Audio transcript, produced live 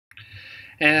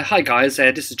Hi guys,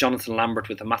 this is Jonathan Lambert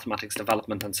with the Mathematics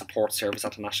Development and Support Service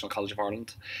at the National College of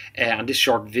Ireland. And this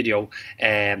short video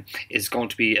is going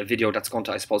to be a video that's going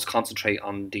to, I suppose, concentrate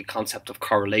on the concept of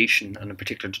correlation, and in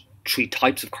particular three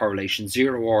types of correlation: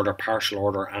 zero order, partial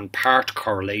order and part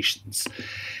correlations.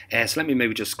 So let me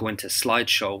maybe just go into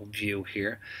slideshow view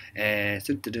here.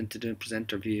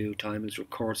 Presenter view, time is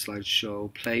record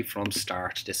slideshow, play from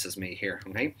start. This is me here,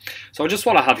 okay? So just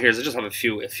what I have here is I just have a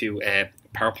few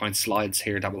PowerPoint slides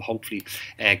here that will hopefully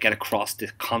get across the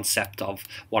concept of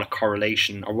what a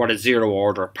correlation, or what a zero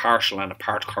order, partial and a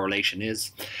part correlation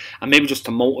is. And maybe just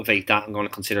to motivate that, I'm going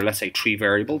to consider, let's say, three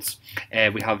variables.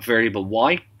 We have variable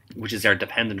y, which is our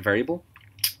dependent variable.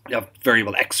 We have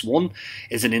variable x1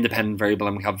 is an independent variable,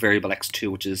 and we have variable x2,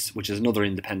 which is another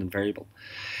independent variable.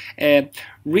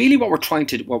 Really, what we're trying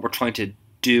to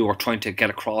do, or trying to get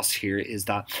across here, is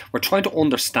that we're trying to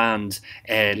understand,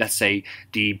 let's say,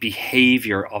 the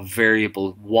behavior of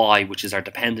variable y, which is our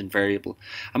dependent variable.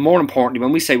 And more importantly,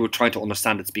 when we say we're trying to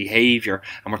understand its behavior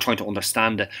and we're trying to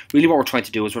understand it, really what we're trying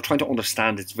to do is we're trying to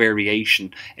understand its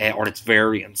variation, or its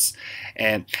variance.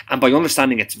 And by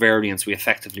understanding its variance, we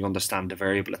effectively understand the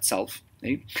variable itself.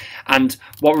 Okay? And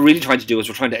what we're really trying to do is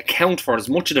we're trying to account for as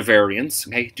much of the variance,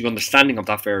 okay, the understanding of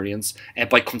that variance,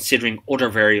 by considering other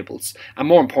variables, and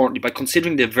more importantly, by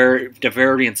considering the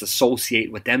variance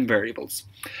associated with them variables.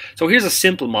 So here's a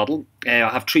simple model. I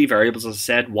have three variables, as I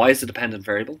said. Y is the dependent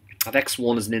variable. I have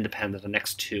x1 as an independent, and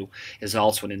x2 is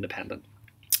also an independent.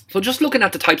 So just looking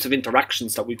at the types of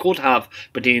interactions that we could have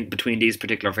between these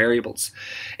particular variables,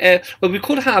 well, we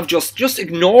could have just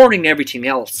ignoring everything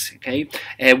else. Okay,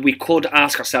 we could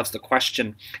ask ourselves the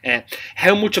question: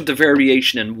 how much of the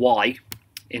variation in y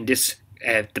in this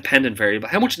dependent variable,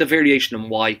 how much of the variation in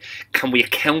y can we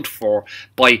account for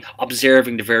by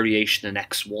observing the variation in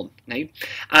x1? Okay?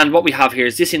 And what we have here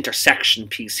is this intersection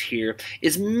piece here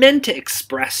is meant to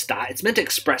express that. It's meant to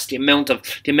express the amount of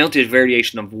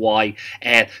variation of y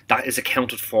that is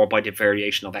accounted for by the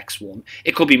variation of x1.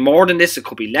 It could be more than this, it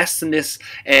could be less than this,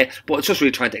 but it's just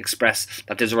really trying to express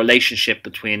that there's a relationship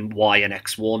between y and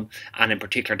x1, and in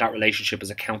particular that relationship is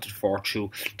accounted for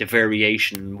through the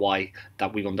variation in y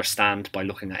that we understand by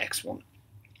looking at x1.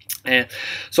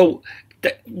 So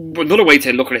another way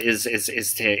to look at it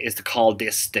is to call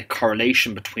this the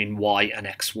correlation between y and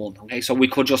x1. Okay, so we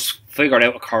could just figure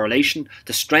out a correlation,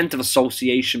 the strength of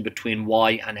association between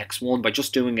y and x1, by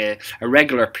just doing a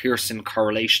regular Pearson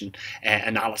correlation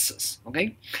analysis.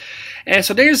 Okay,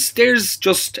 so there's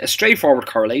just a straightforward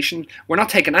correlation. We're not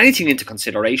taking anything into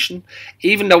consideration.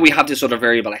 Even though we have this other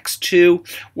variable x2,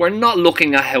 we're not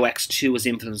looking at how x2 is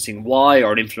influencing y,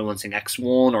 or influencing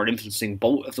x1, or influencing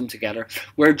both of them together.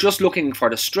 We're just looking for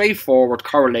the straightforward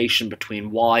correlation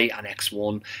between y and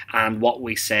x1, and what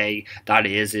we say that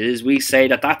is we say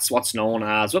that that's what's known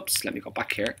as, whoops, let me go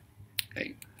back here.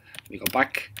 Okay, let me go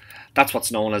back. That's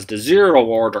what's known as the zero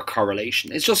order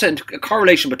correlation. It's just a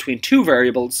correlation between two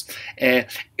variables,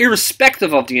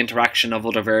 irrespective of the interaction of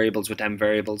other variables with them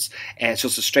variables. It's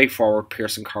just a straightforward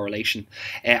Pearson correlation,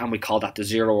 and we call that the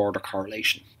zero order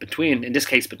correlation between, in this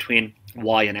case, between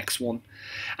y and x1.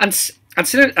 And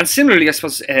similarly, I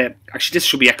suppose, actually this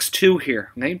should be x2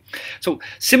 here. Okay? So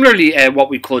similarly, what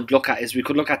we could look at is we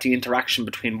could look at the interaction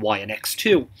between y and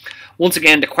x2. Once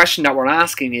again, the question that we're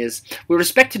asking is, with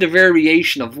respect to the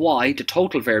variation of y, the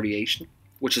total variation,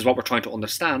 which is what we're trying to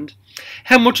understand,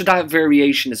 how much of that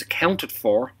variation is accounted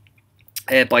for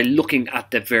by looking at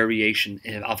the variation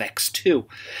of x2.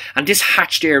 And this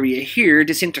hatched area here,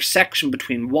 this intersection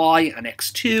between y and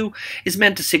x2, is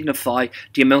meant to signify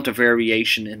the amount of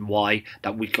variation in y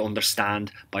that we can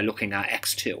understand by looking at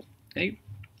x2. Okay?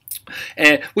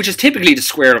 Which is typically the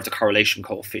square of the correlation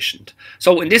coefficient.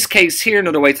 So in this case here,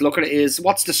 another way to look at it is,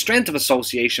 what's the strength of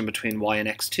association between y and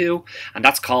x2? And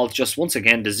that's called, just once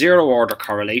again, the zero order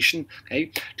correlation.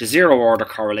 Okay, the zero order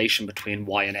correlation between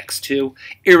y and x2,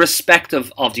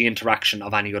 irrespective of the interaction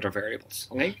of any other variables.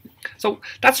 Okay, so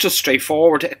that's just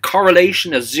straightforward. A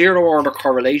correlation, a zero order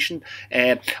correlation,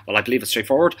 well, I believe it's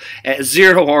straightforward. A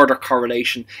zero order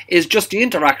correlation is just the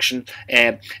interaction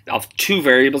of two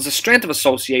variables, the strength of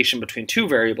association between two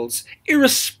variables,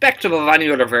 irrespective of any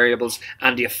other variables,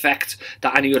 and the effect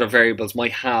that any other variables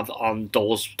might have on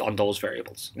those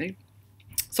variables. Okay?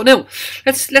 So now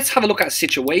let's have a look at a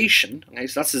situation. Okay,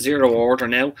 so that's the zero order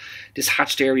now. This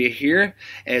hatched area here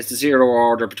is the zero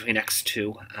order between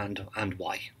x2 and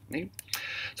y. Okay?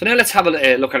 So now let's have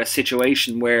a look at a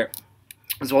situation where,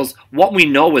 I suppose, what we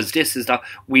know is this: is that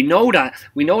we know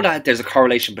that there's a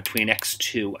correlation between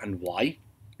x2 and y.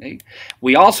 Okay?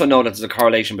 We also know that there's a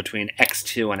correlation between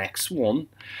x2 and x1.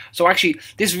 So actually,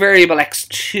 this variable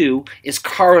x2 is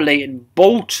correlated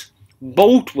both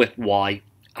with y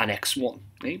and x1.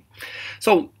 Okay?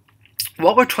 So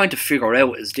what we're trying to figure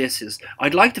out is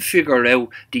I'd like to figure out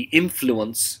the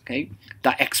influence, okay,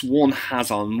 that x1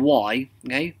 has on y,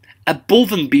 okay,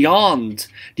 above and beyond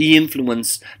the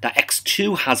influence that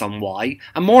x2 has on y,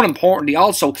 and more importantly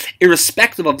also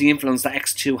irrespective of the influence that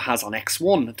x2 has on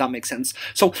x1, if that makes sense.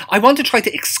 So I want to try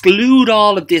to exclude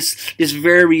all of this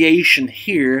variation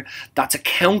here that's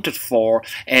accounted for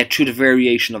through the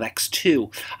variation of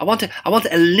x2. I want to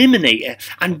eliminate it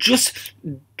and just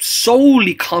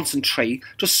solely concentrate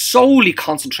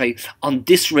on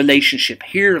this relationship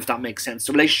here, if that makes sense,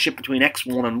 the relationship between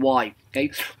x1 and y, okay,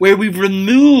 where we've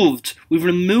removed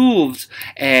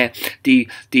the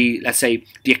let's say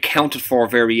the accounted for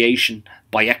variation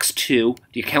by x2,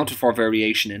 the accounted for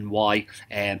variation in y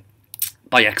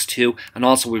by x2, and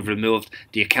also we've removed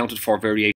the accounted for variation